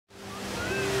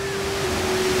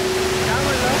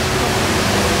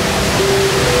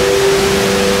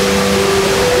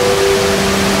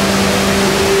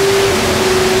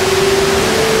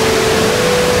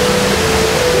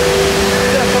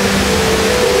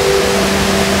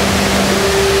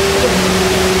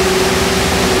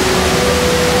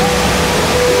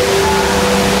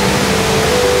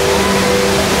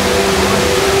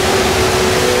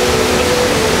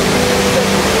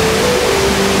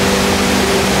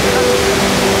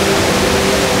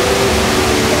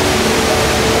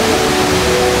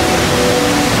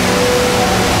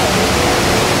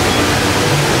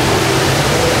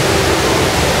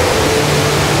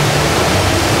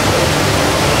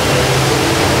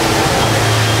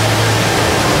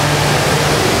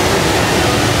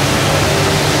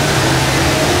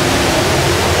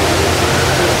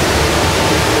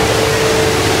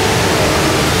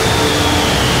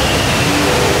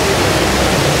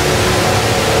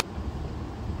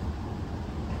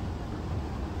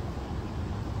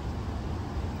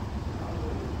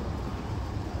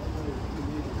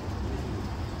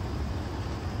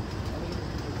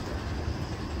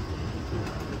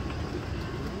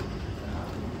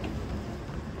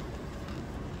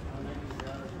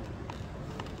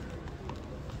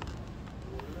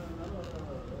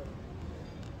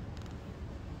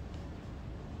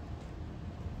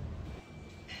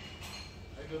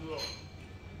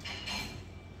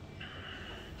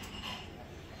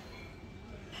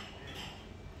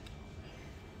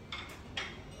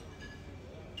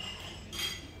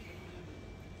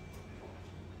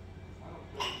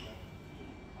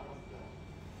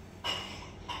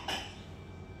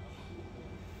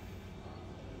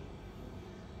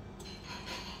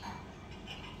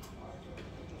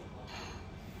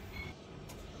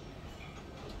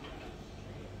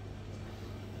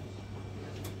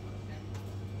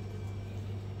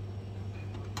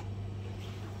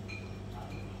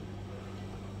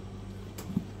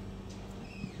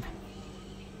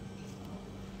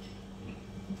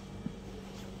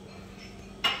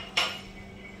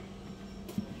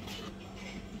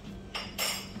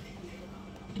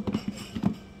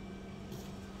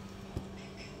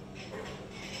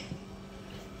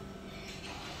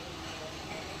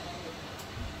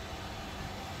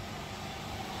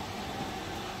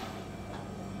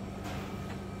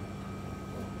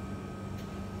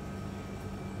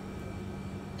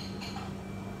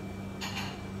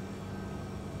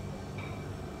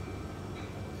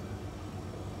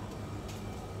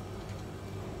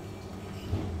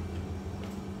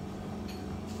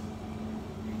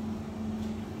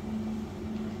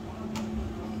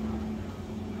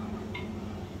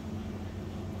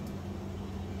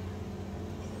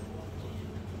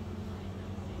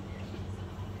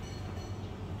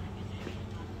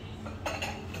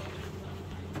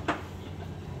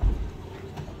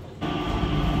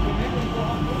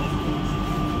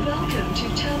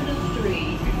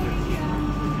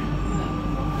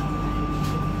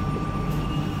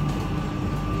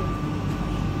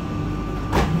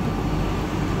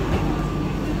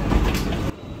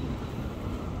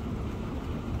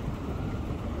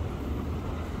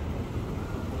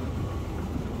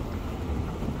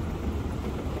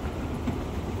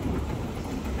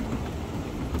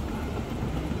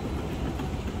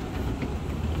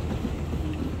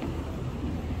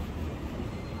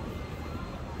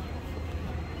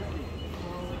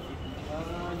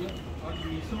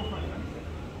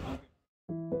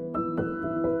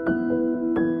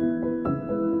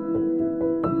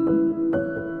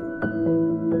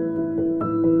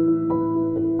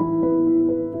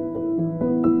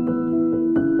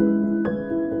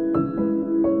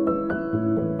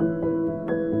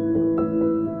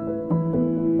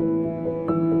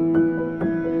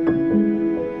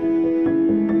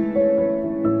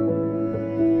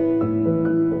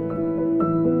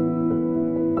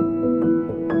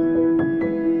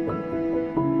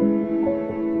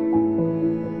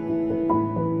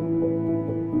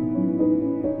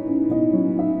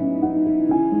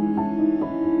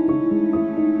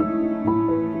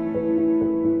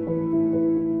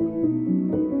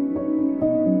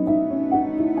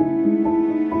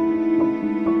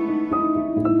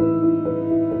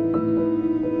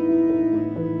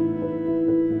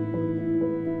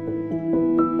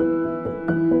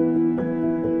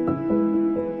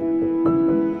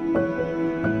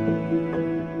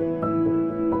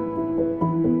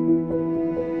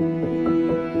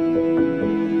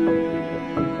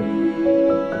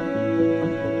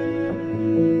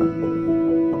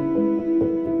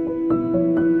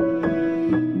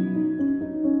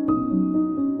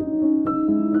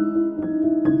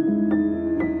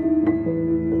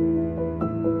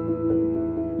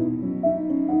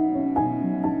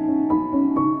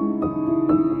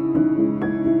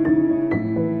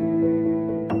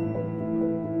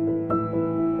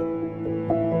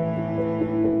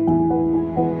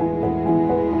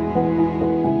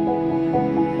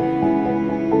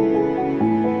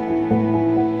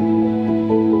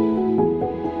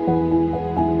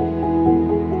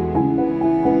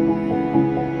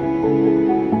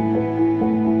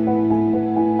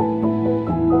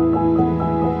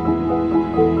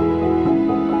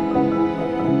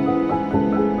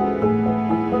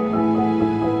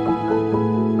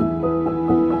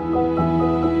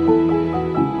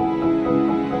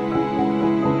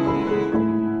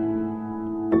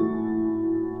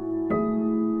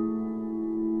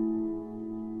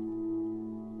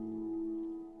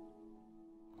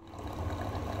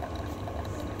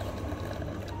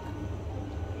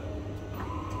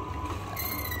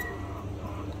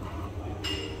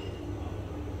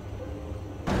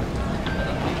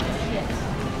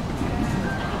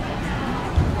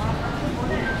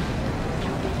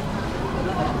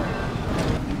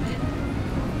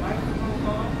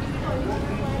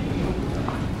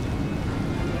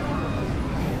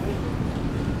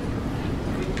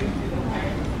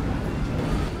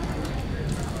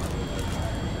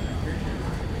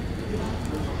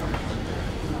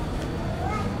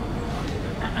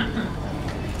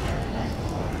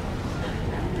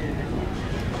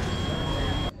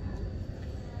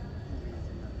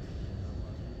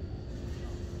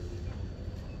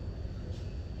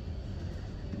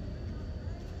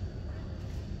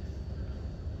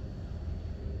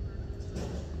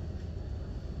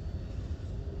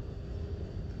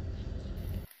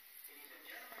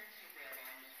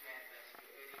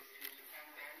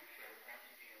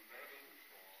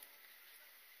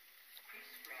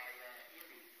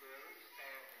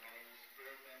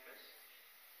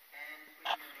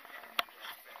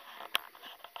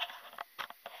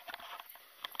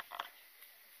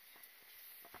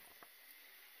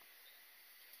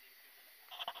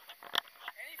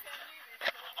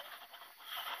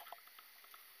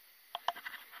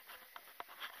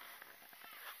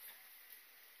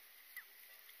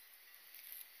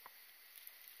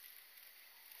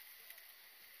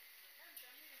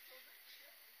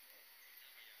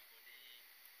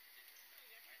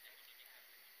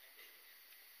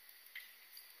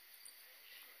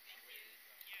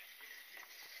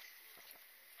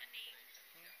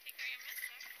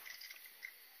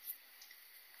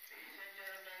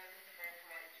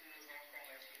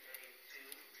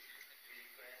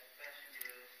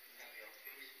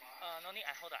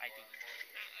Morning, I hold the ID.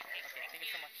 Okay, thank you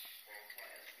so much.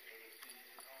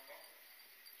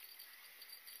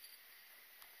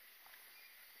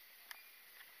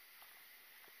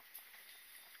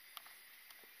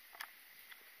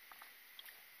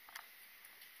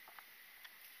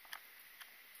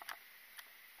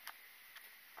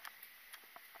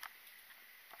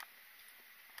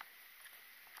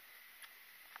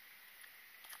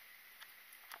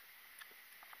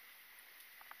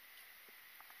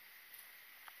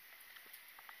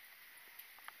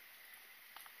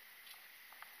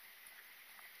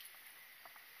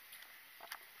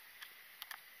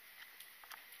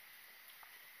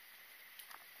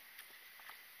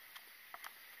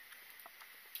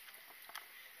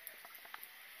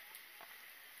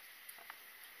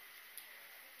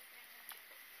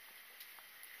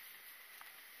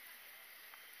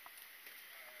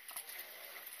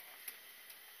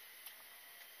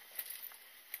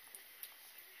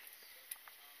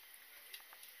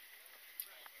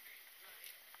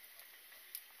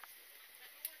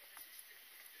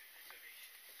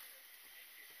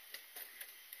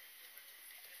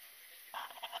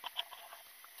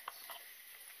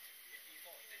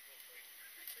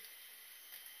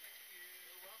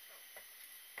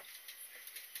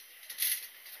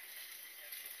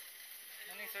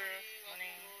 Morning, sir.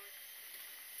 Morning.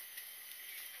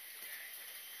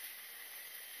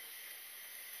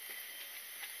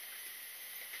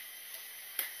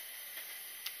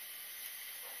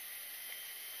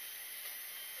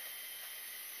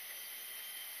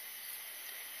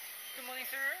 Good morning,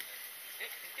 sir. Okay,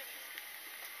 thank you.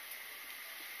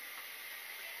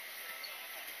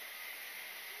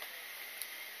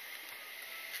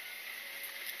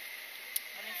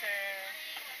 Morning, sir.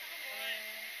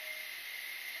 Morning.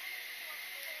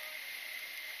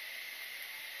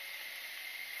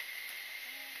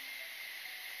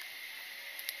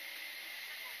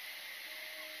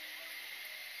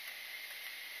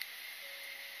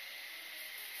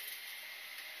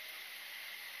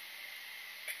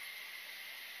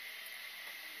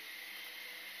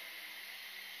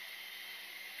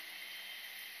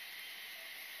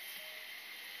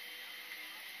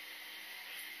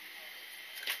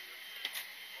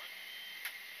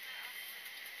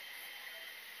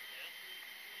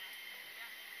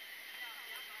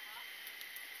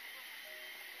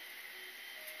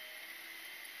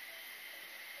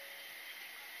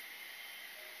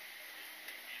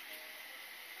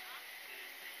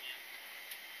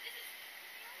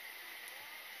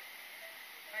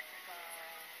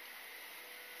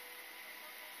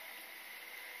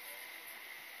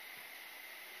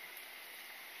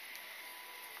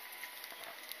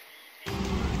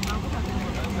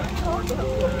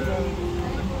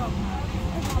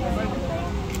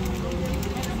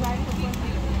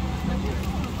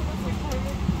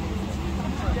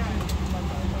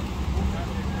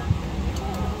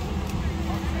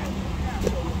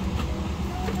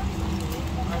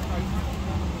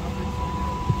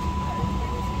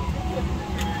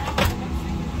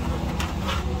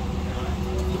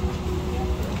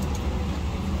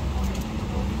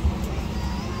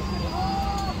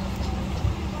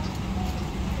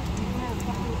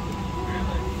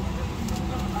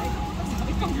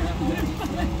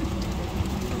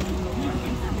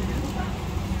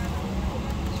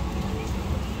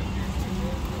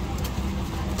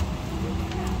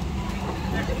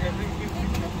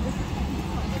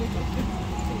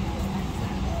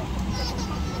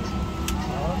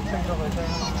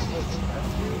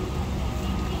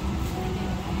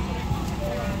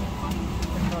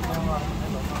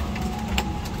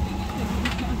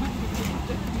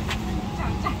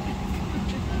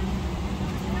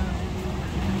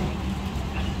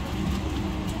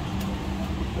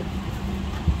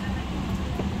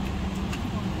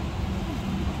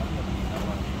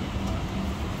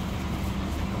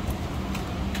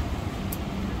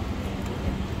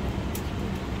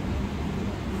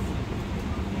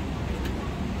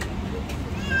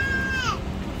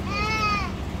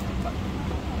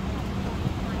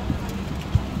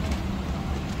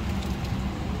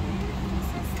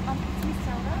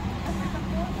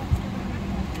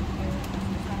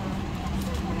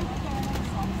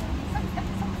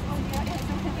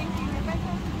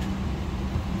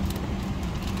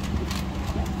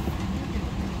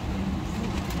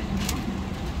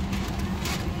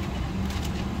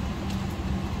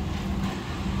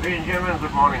 Ladies and gentlemen,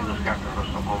 good morning. This is Captain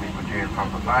Russell Homing for JL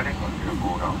Comfort Lighting on your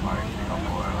board out by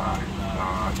Singapore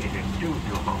Airlines. It is due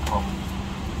to Hong Kong.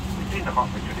 Between the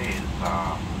cockpit today is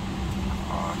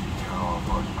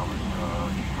first Thomas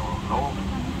Low,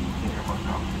 Singapore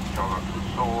South,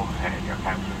 Seoul, and your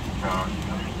captain in charge,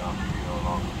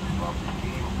 along from the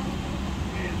team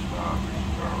is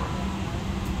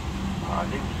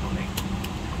Mr. Lim.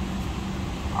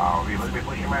 We will be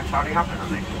putting my starting up in the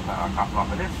next couple of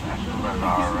minutes as soon as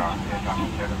our air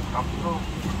traffic attendants come through,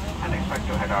 and expect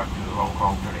to head out to Hong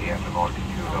Kong today at an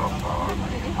altitude of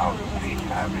 1,000 feet,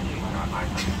 averaging 900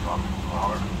 kilometers per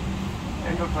hour.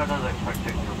 Scheduled further is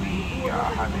expected to be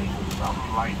having some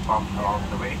light bumps along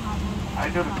the way. I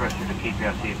do request you to keep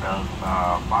your seatbelts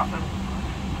fastened.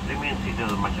 Remain seated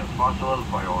as much as possible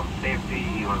for your own safety,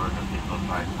 even when the seatbelt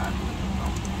sign has been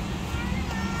installed.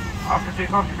 After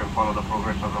takeoff, you can follow the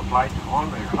progress of the flight on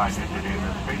the flight today in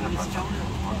the screen and such.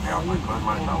 On behalf of my crew and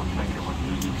myself, thank you for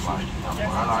choosing flight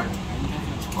Singapore Airlines.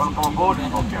 Welcome aboard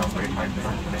and hope you have a great flight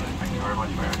today. Thank you very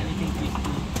much for your attention.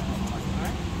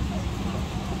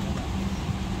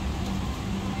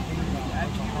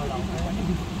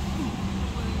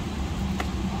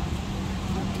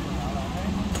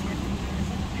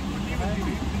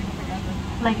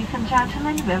 Ladies and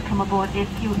gentlemen, welcome aboard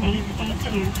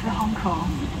SQ882 to Hong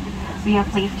Kong. We are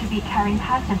pleased to be carrying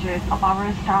passengers of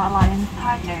our Star Alliance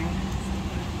partners.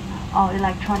 All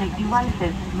electronic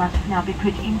devices must now be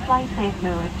put in flight safe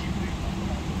mode.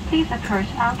 Please approach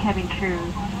our cabin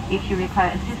crew if you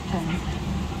require assistance.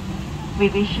 We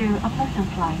wish you a pleasant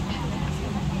flight.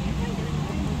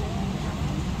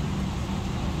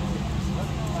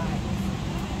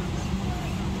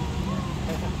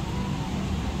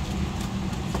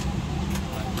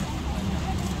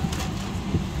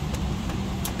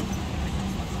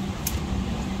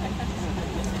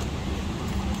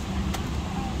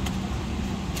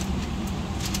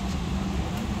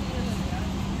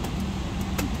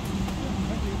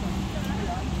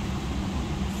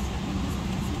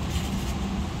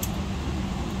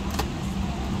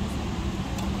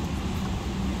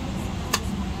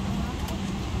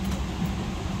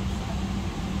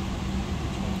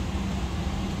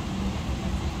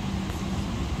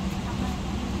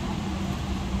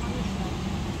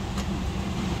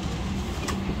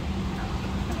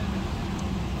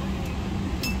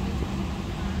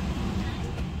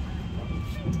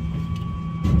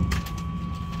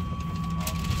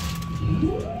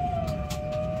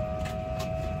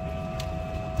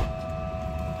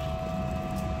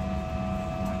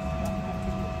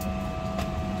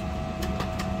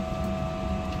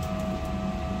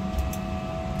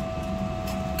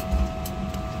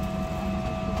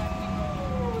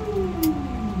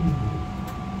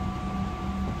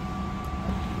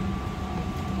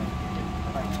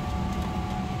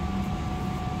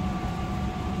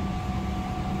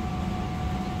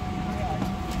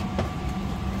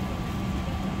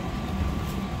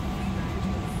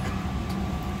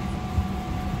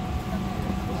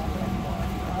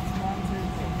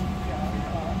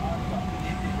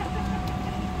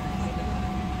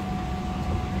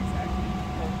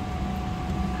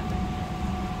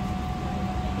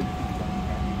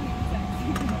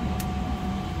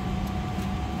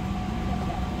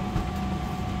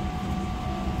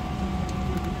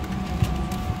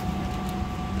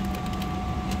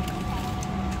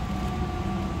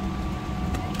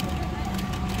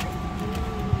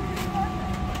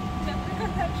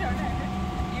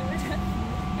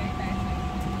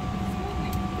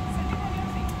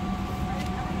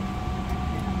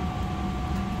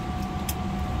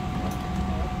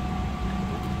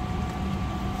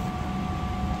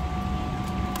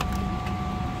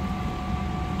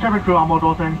 Cabin crew armor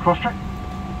doors and cross-check.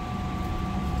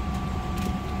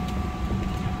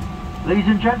 Ladies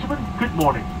and gentlemen, good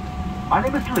morning. My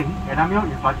name is Ling and I'm your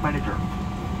in-flight manager.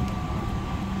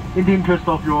 In the interest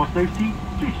of your safety,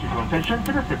 please give your attention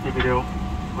to the safety video,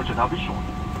 which will now be shown.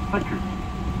 Thank you.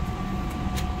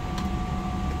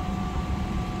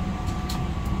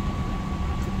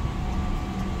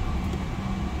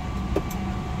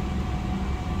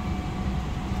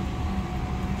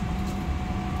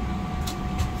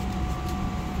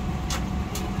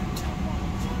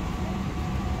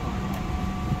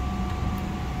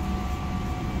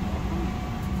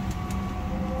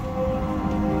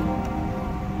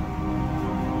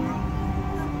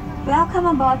 Welcome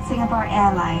aboard Singapore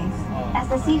Airlines. As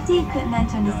the safety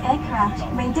equipment on this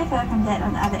aircraft may differ from that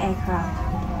on other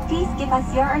aircraft, please give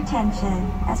us your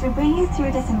attention as we bring you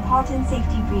through this important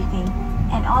safety briefing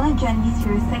and on a journey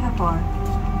through Singapore.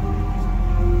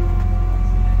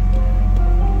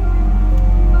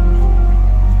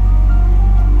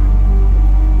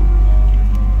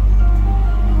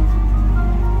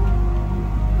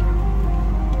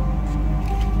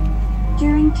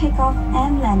 During takeoff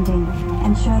and landing,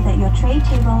 ensure that your tray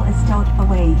table is stowed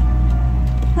away.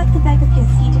 Put the back of your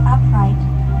seat upright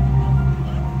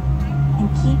and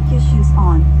keep your shoes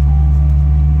on.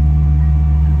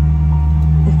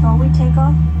 we take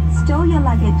off, stow your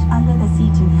luggage under the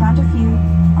seat in front of you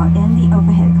or in the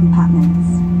overhead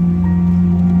compartments.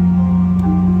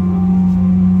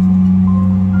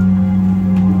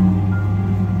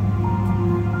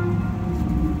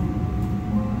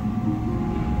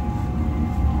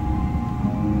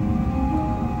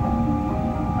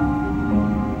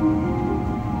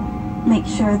 Make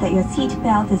sure that your seat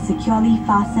belt is securely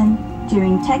fastened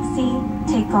during taxi,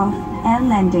 takeoff, and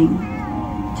landing.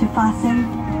 To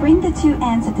fasten, bring the two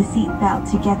ends of the seat belt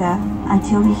together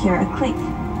until you hear a click.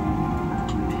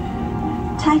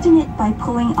 Tighten it by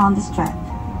pulling on the strap.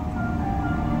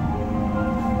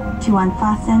 To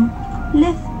unfasten,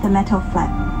 lift the metal flap.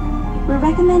 We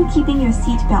recommend keeping your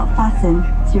seat belt fastened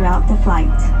throughout the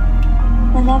flight.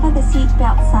 Whenever the seat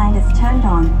belt sign is turned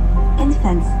on,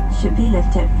 infants should be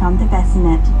lifted from the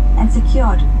bassinet and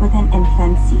secured with an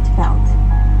infant seat belt.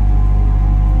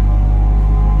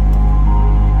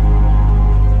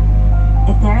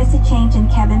 If there is a change in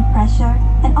cabin pressure,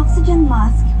 an oxygen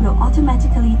mask will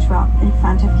automatically drop in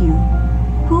front of you.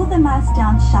 Pull the mask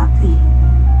down sharply.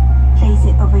 Place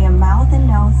it over your mouth and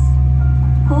nose.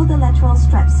 Pull the lateral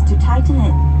straps to tighten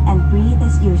it and breathe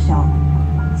as usual.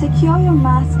 Secure your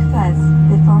mask first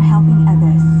before helping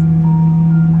others.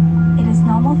 It is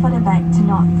normal for the bag to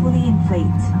not fully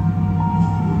inflate.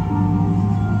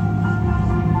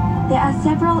 There are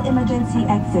several emergency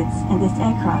exits in this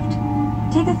aircraft.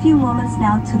 Take a few moments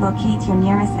now to locate your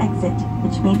nearest exit,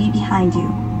 which may be behind you.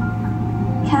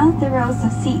 Count the rows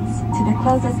of seats to the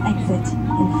closest exit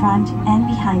in front and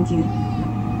behind you.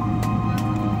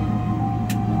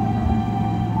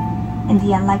 In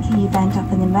the unlikely event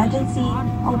of an emergency,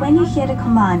 or when you hear the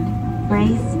command,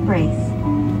 brace, brace,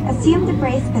 assume the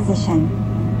brace position.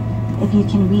 If you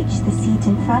can reach the seat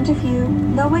in front of you,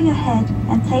 lower your head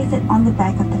and place it on the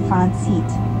back of the front seat.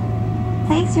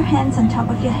 Place your hands on top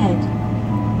of your head.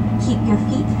 Keep your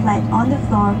feet flat on the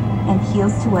floor and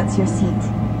heels towards your seat.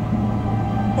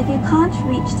 If you can't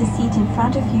reach the seat in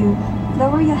front of you,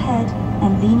 lower your head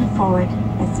and lean forward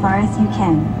as far as you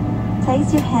can.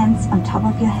 Place your hands on top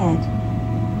of your head.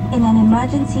 In an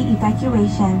emergency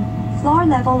evacuation, floor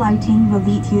level lighting will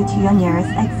lead you to your nearest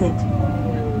exit.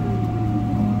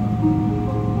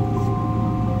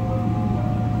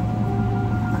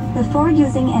 Before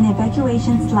using an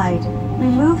evacuation slide,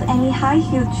 remove any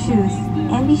high-heeled shoes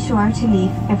and be sure to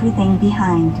leave everything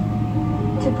behind.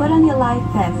 To put on your life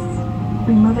vest,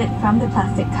 remove it from the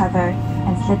plastic cover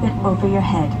and slip it over your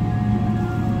head.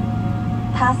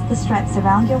 Pass the straps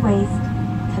around your waist,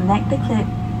 connect the clip,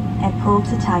 and pull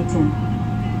to tighten.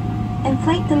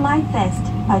 Inflate the life vest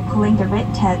by pulling the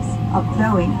red tabs or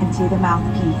blowing into the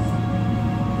mouthpiece.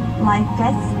 Life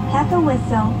vests have a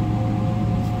whistle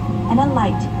and a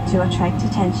light to attract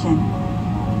attention.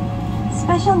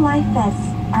 Special life vests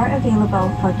are available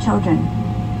for children.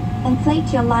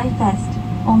 Inflate your life vest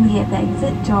only at the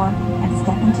exit door and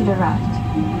step into the raft.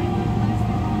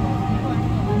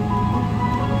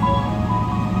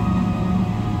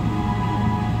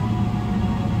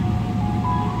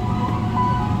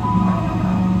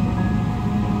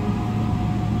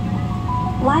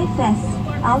 Life vests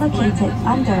are located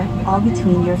under or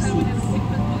between your seats.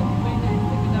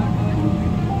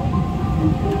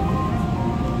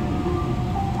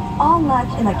 All large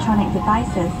electronic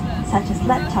devices, such as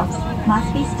laptops,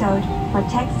 must be stowed for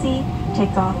taxi,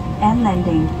 takeoff, and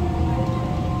landing.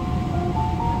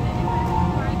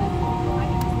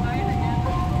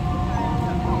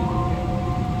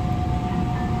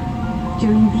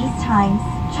 During these times,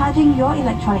 charging your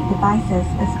electronic devices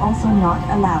is also not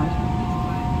allowed.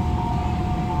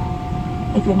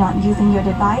 If you're not using your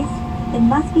device, it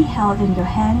must be held in your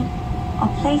hand or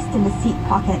placed in the seat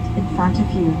pocket in front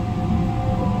of you.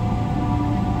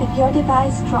 If your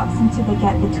device drops into the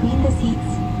gap between the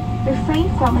seats, refrain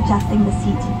from adjusting the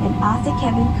seat and ask the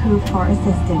cabin crew for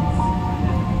assistance.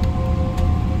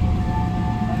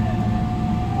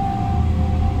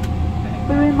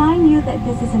 We remind you that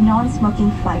this is a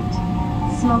non-smoking flight.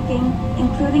 Smoking,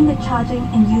 including the charging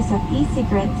and use of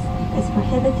e-cigarettes, is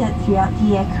prohibited throughout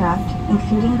the aircraft,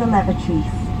 including the lavatories.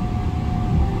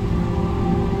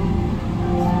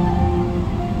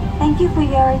 Thank you for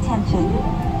your attention.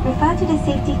 Refer to the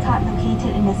safety card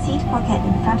located in the seat pocket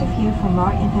in front of you for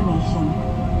more information.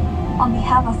 On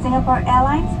behalf of Singapore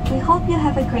Airlines, we hope you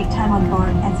have a great time on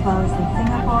board as well as in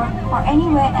Singapore or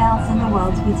anywhere else in the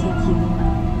world we take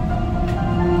you.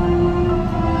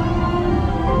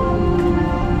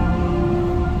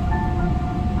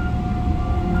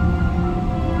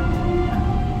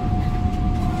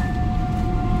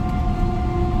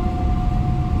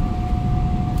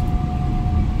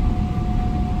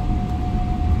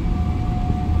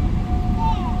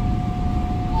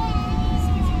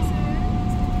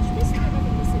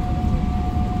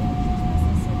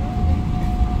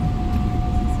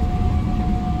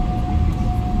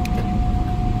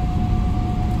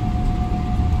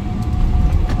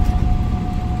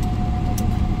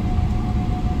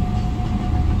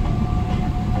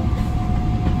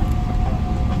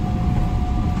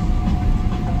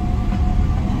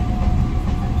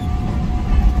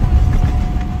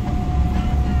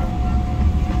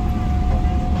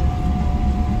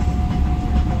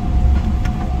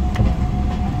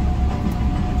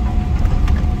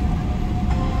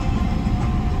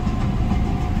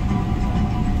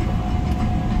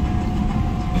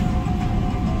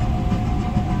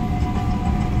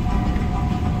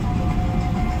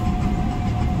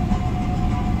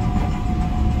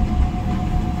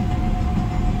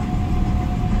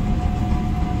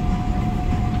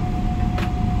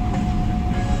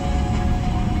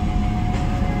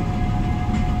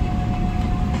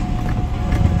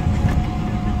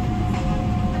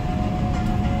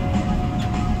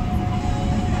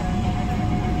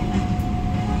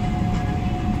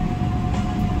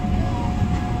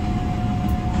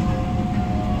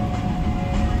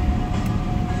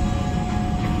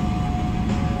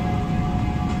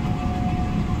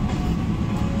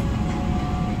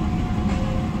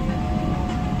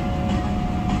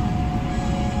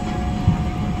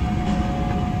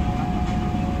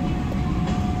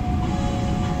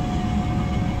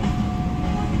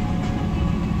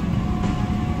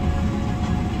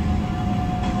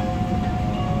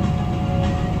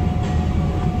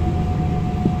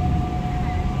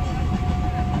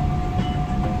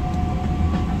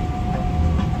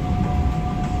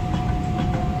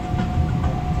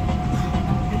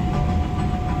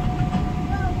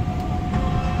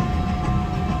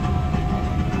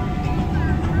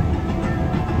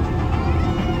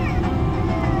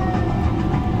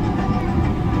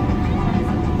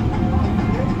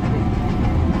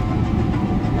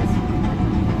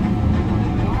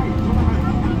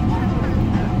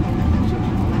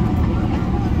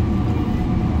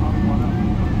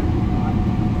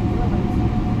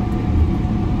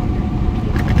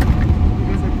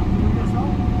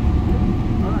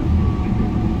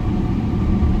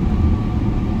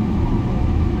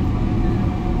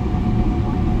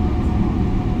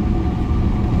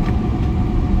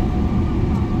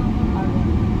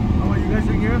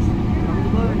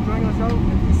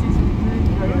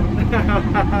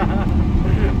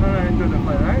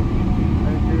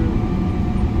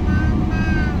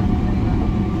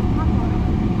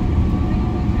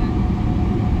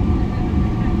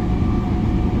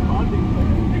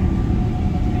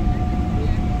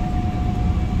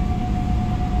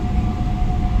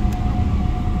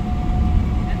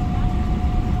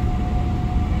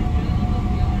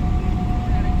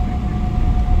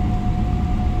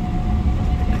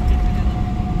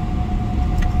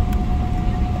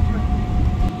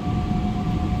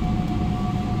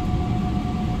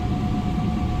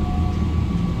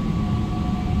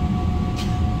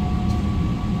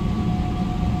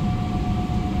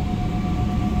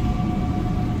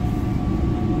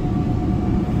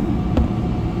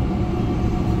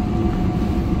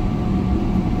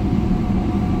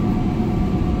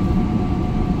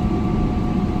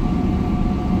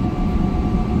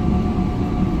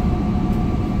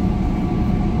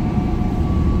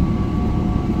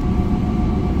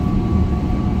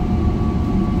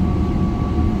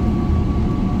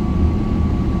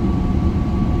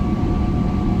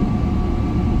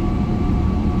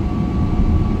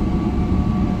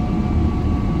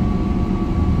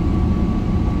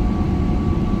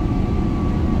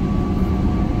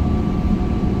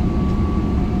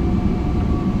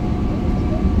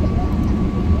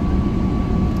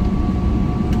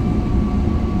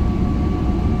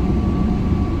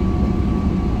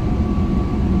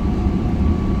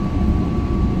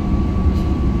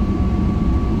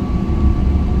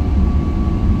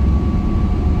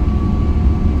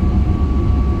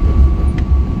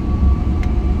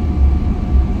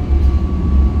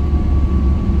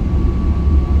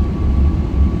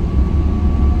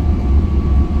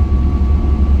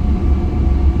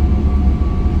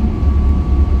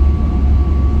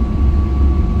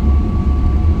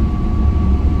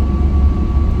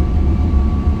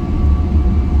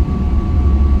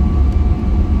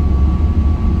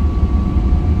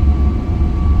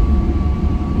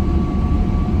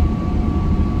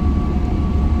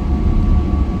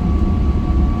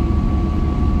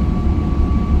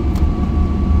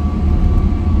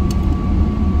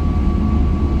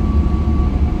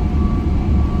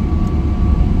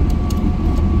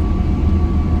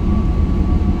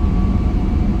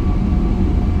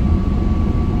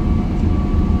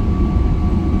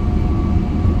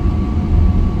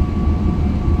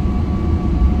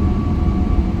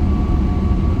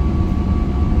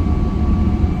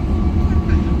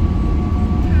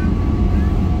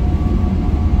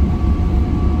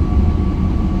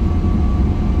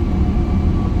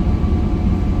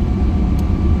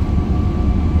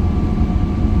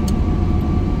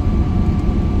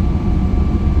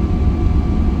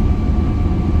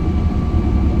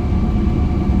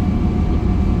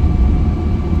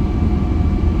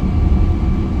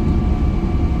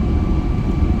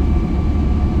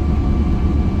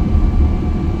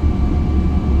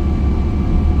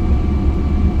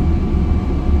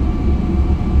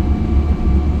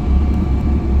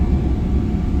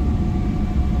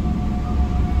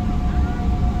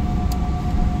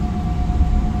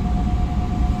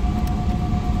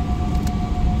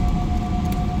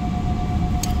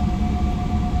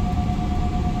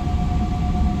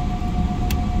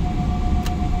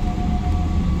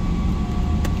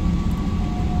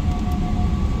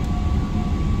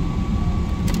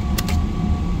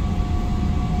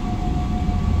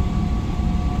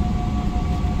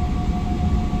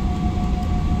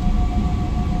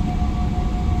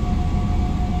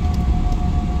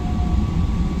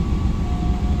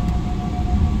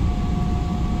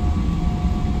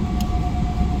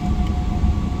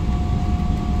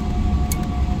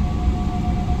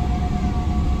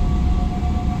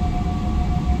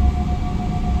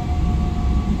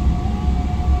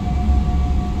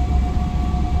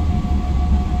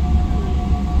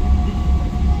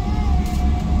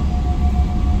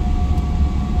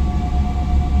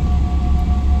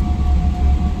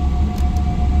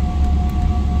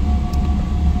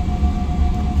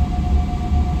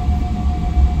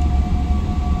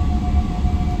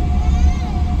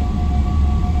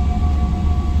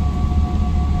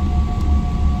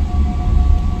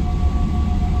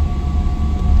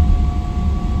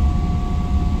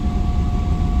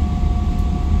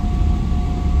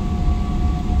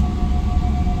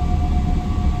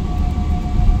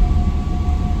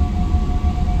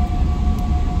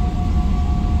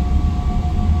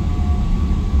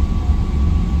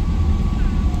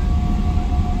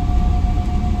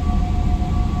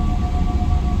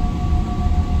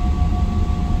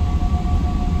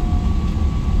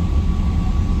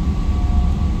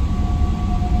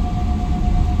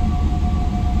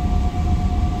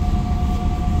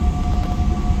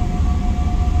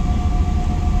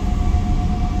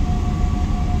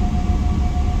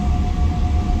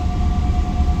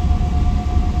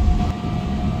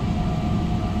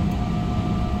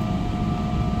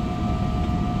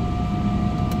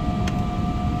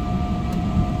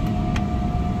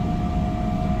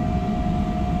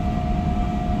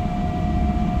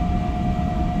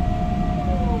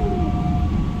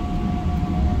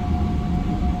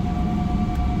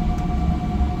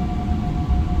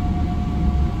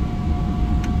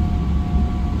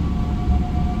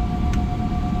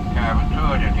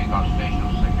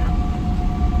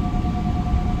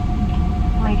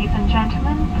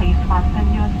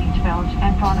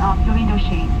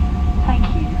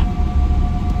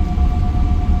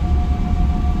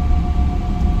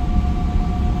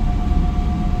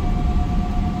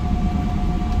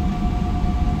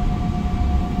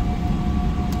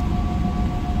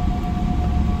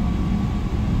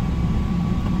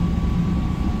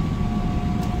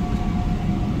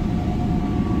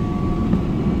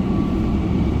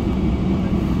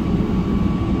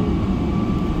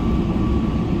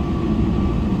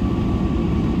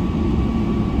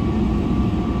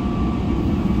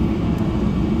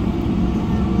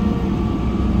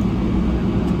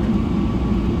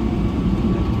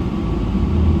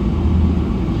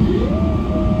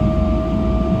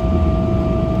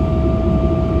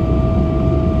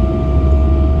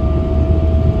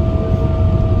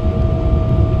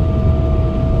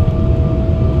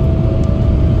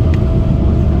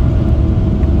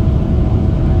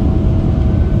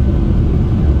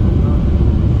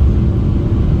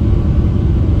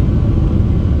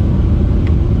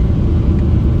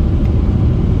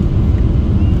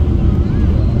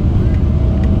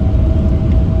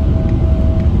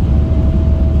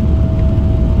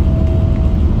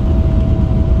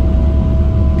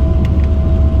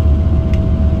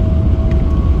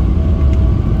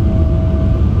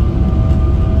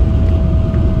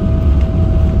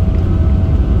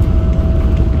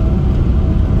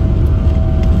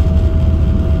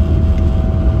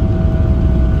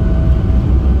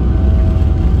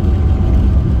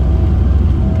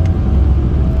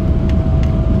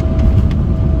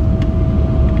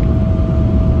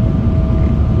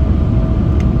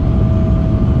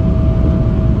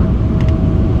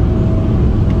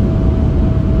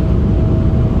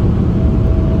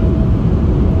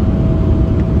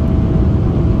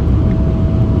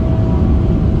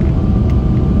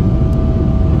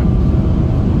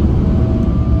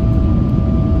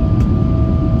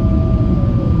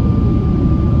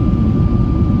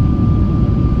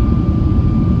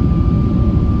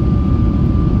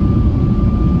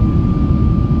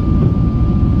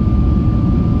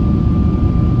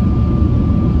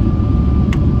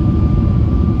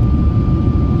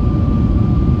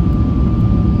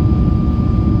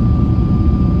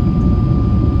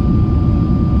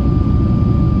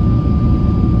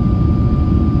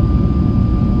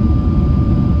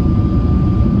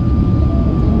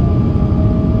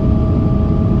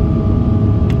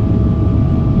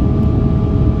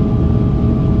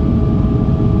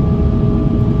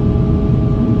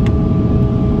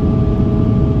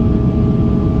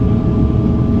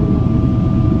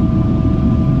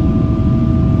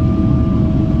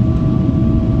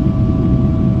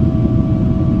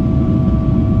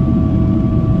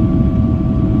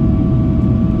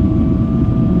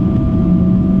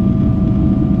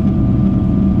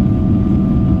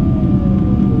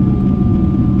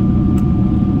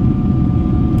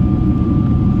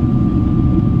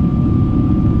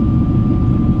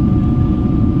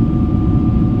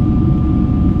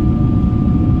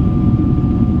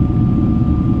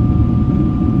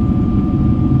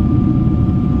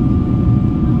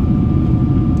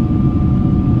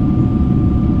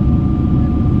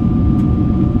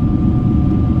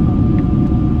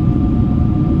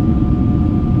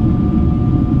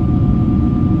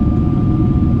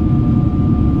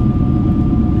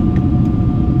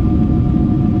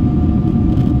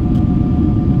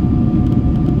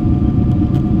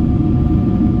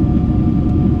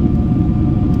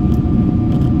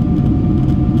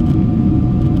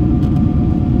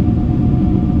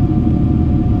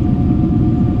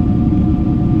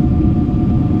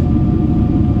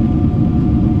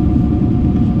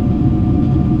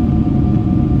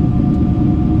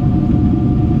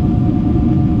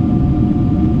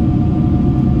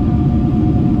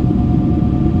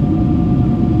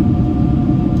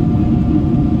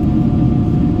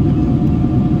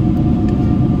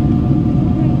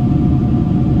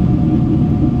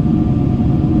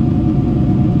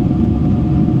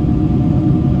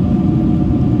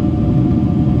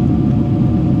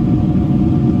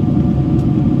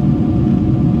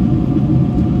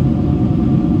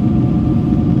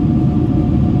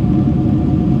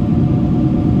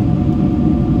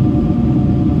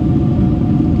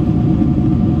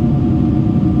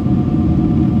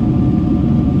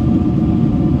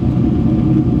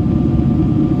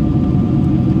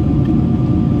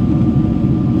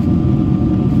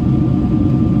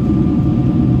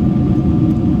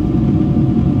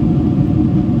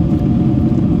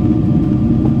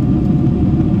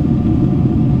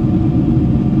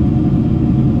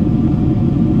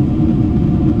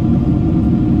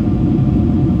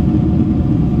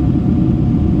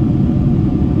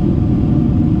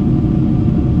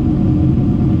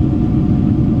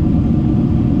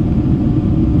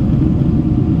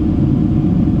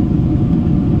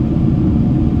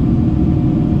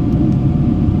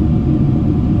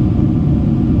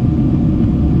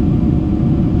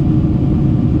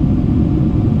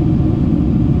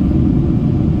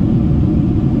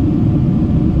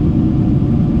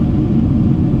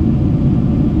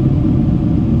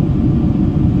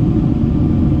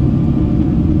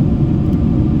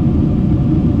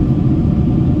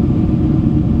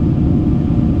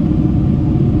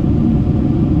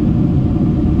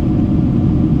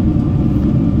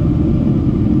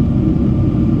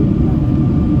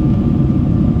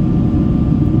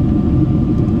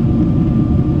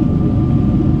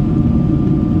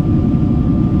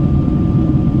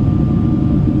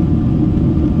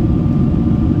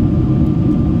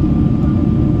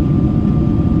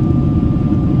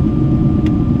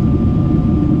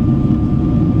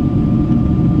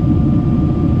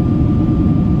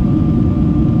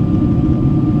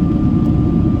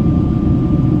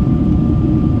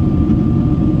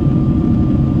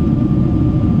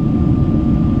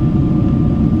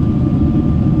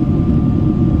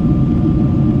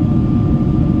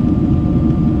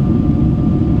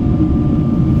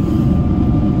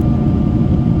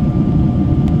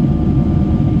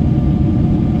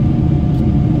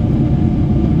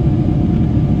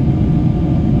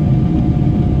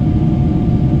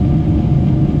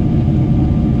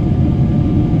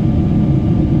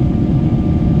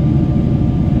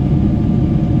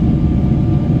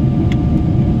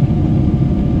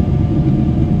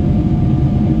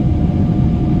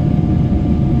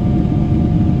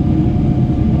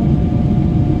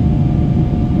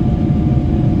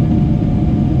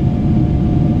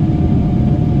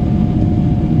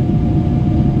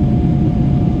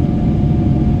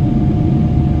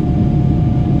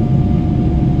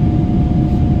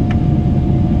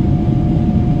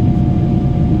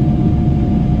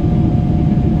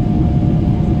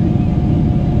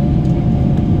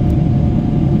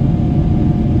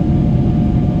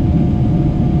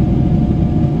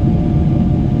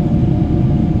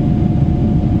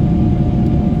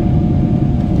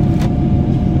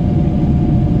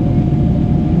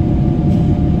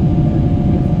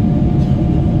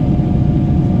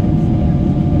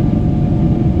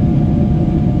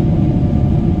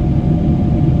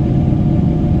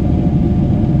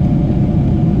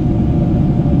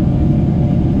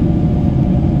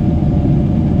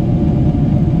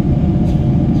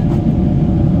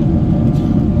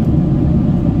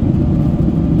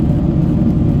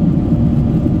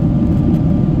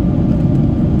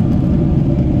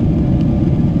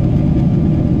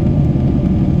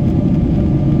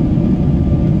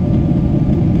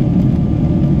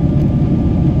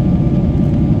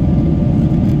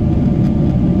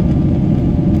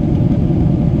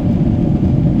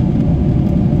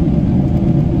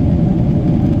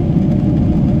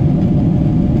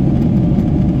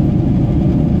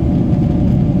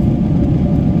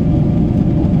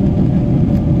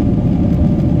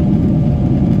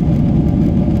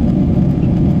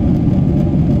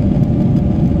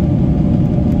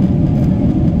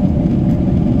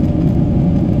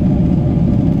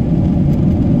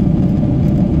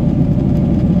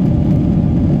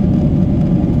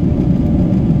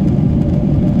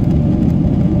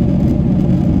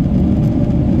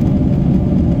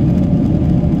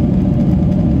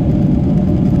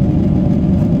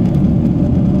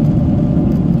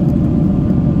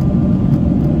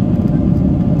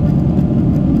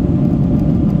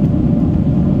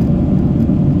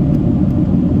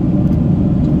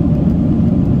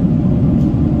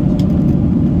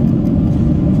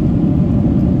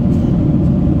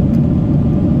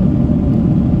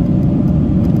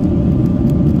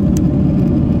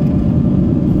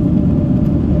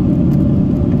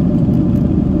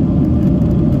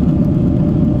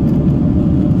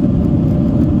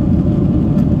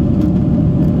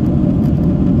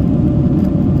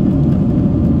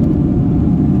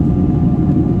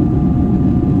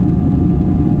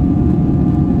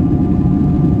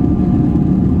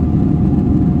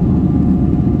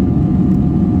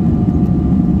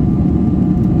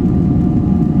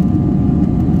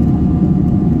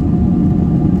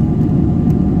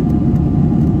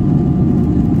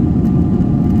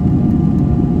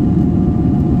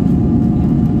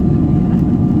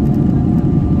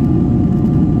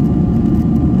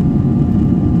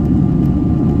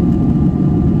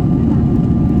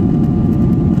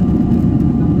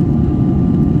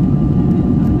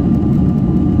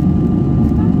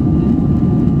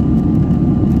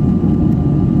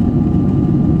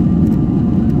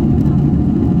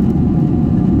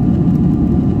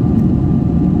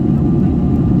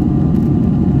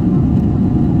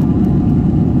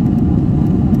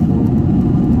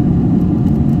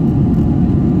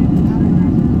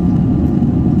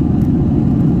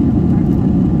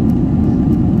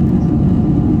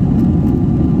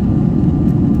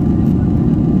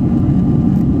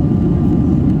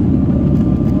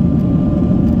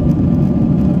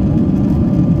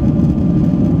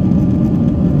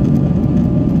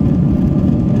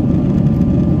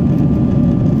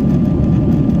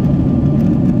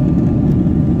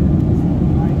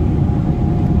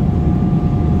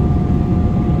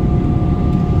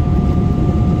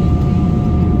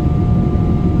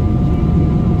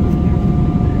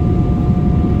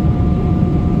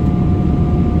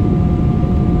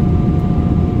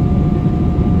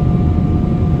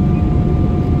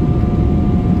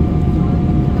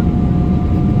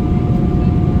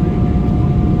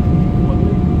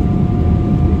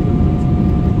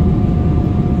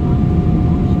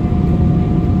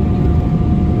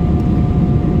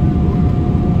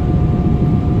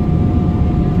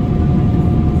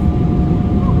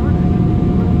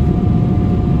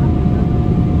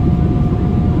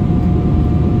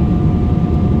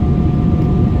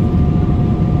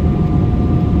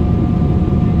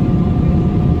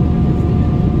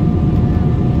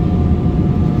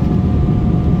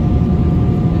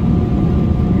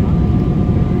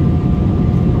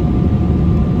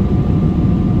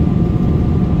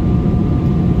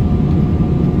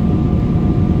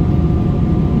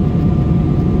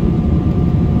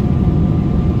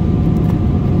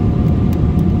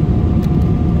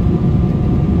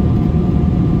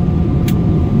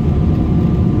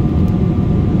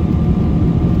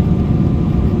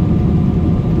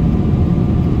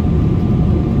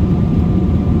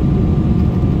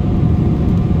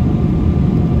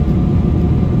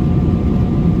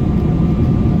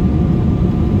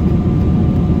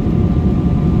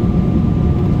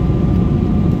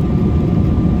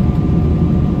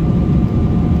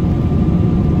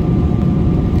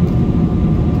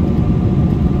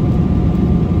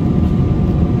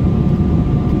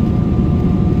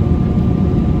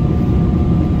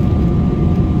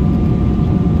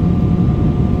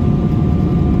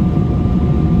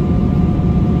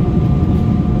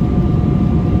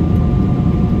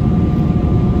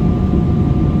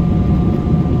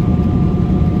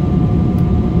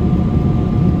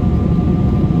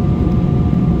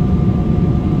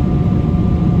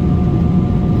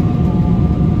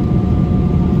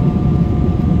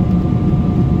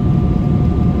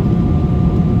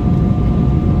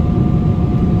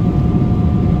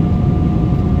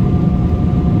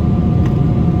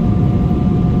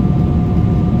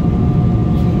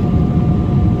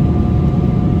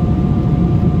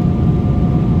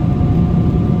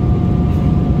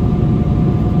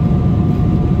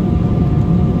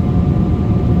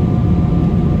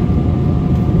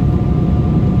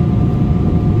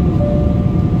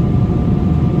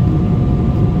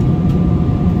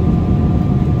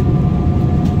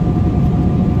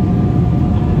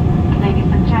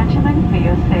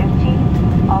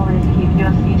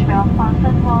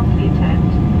 seated.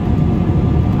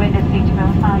 When the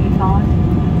seatbelt sign is on,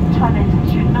 toilets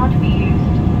should not be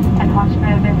used and hot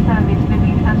beverage service will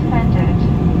be suspended.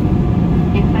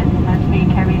 Infants must be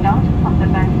carried out from the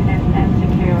bassinet and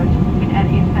secured with an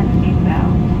infant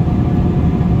seatbelt.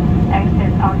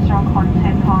 Access our strong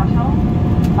content portal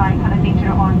by connecting to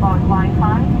the onboard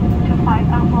Wi-Fi to find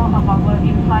out more about our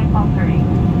in-flight offering.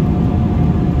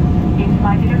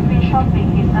 In-flight duty-free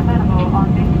shopping is available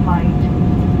on this flight.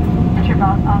 To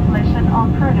browse our selection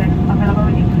of products available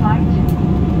in flight,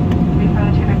 refer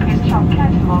to the Kris Shop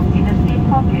catalog in the seat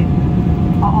pocket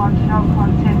or onto our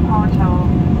content portal.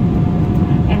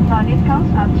 Enjoy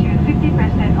discounts up to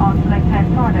 50% on selected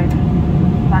products,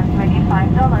 plus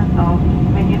 $25 off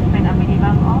when you spend a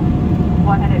minimum of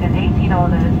 $180.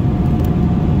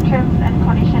 Terms and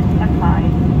conditions apply.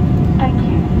 Thank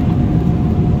you.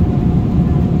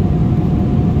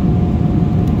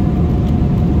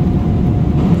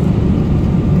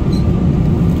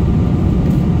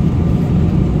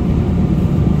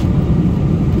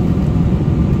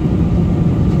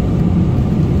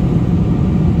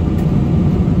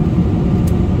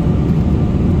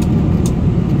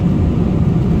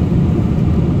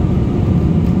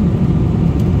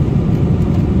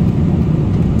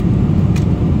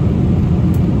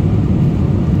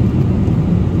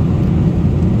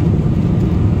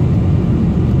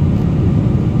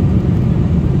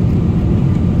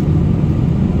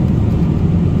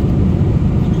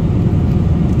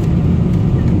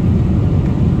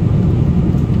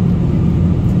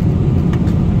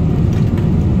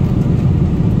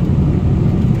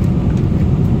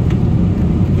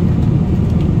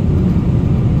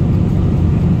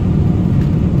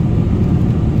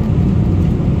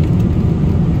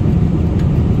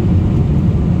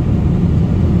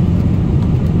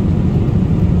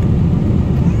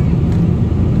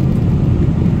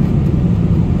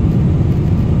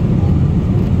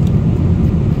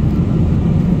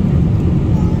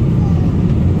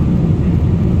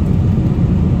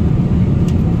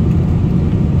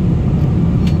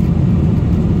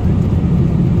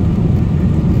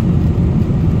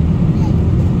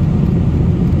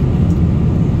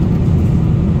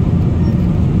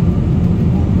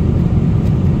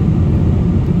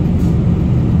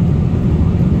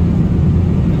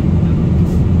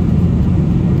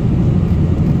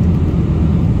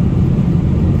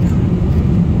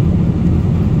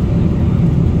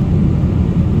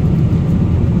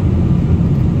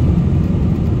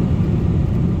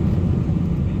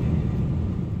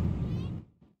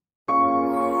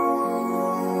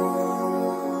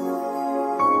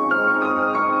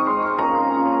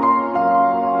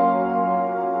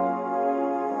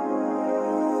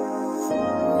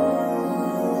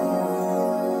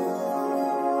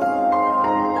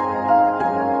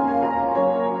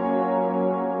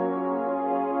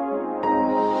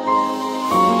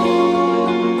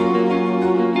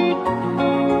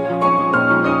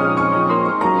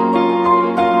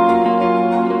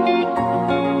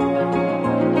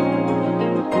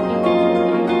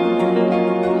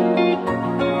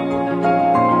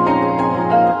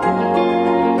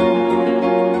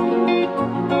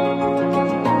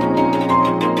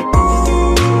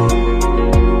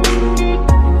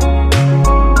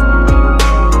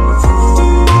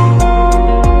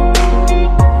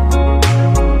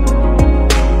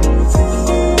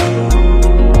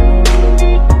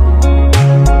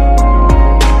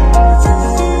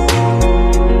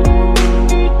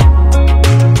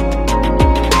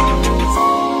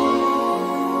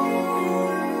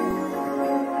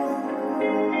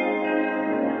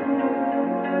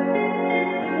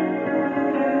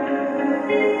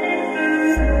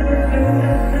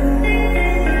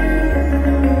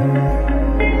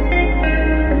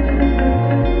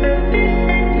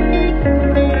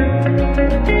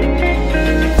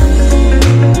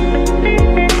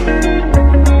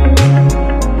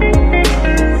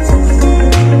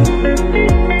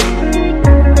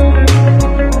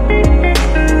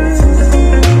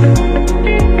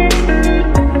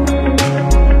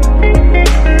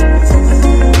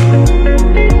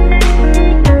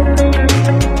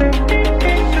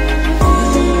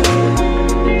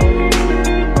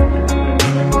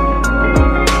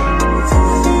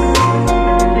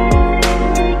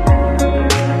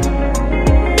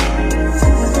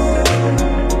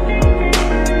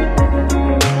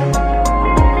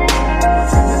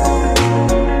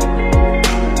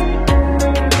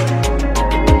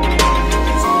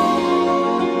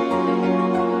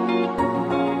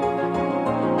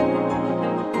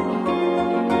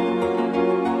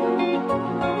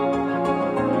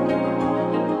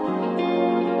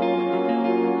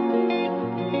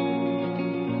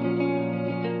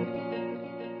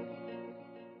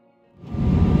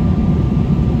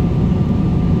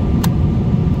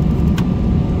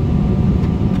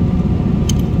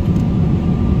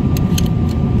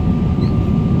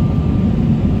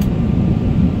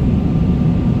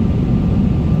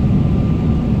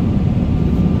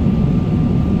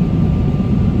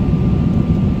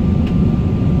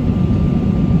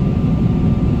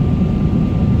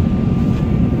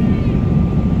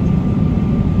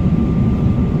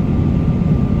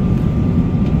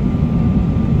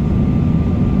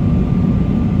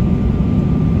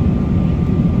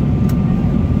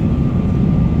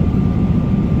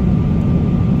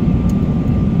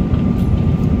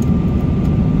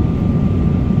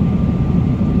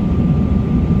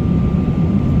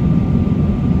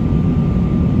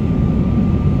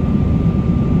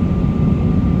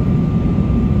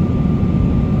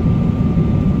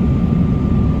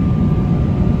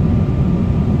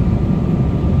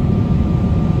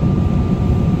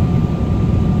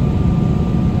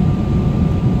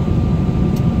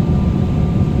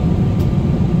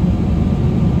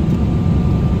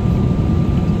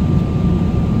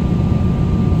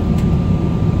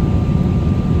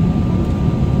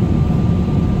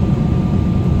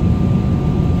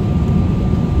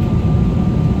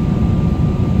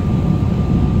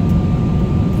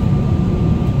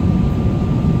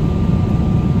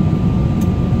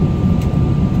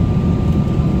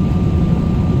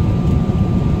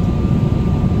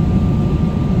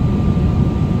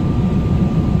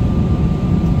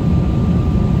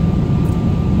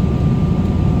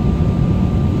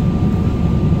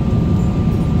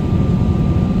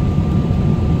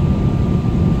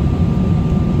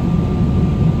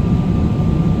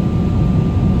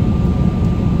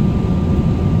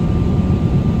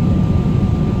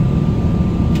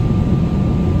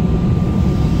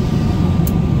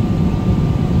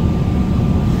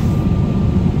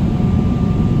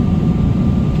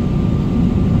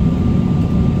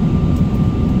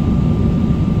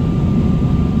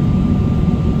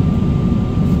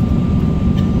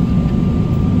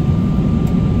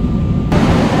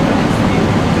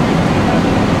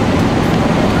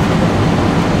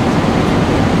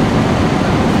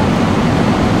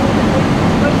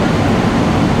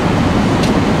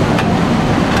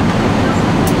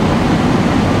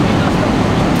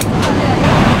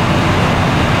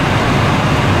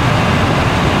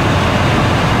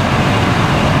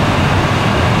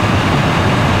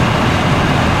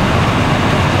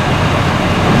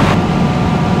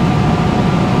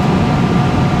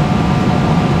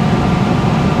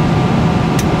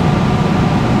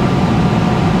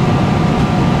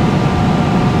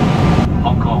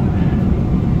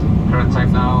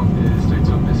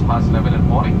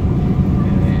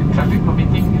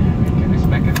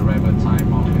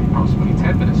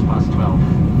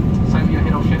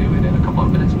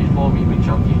 before we reach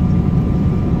Changi.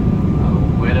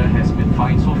 Weather has been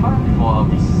fine so far. For our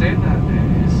descent,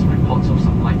 there is reports of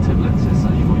some light turbulence. As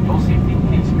such, for your safety,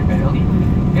 please prepare early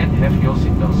and have your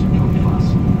seatbelt securely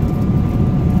fastened.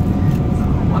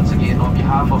 Once again, on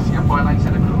behalf of Singapore Airlines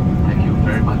and the crew, thank you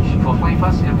very much for flying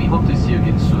fast, and we hope to see you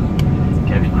again soon.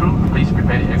 Cabin crew, please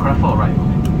prepare the aircraft for arrival.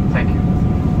 Thank you.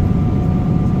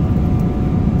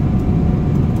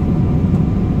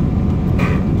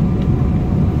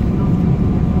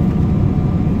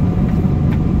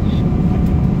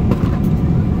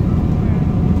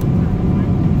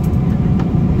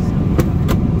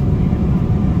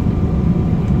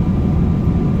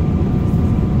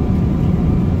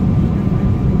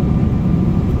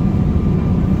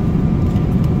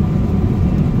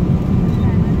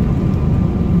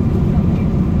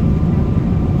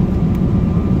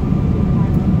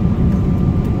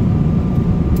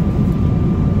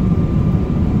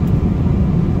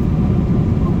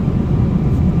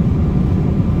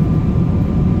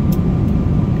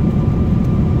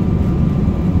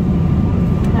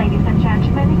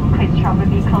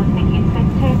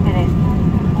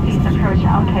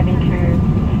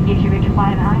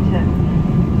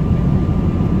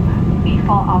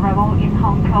 Before arrival in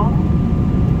Hong Kong,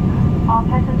 all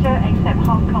passengers except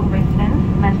Hong Kong residents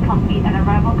must complete an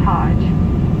arrival card.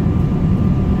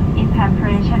 In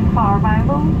preparation for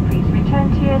arrival, please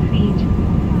return to your seat,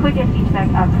 put your seat back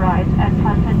upright and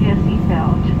fasten your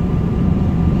seatbelt.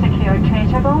 Secure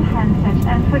traceable handset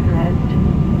and footrest,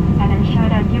 and ensure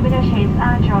that your window shades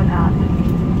are drawn up.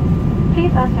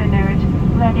 Please also note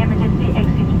where the emergency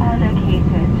exits are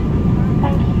located.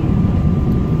 Thank you.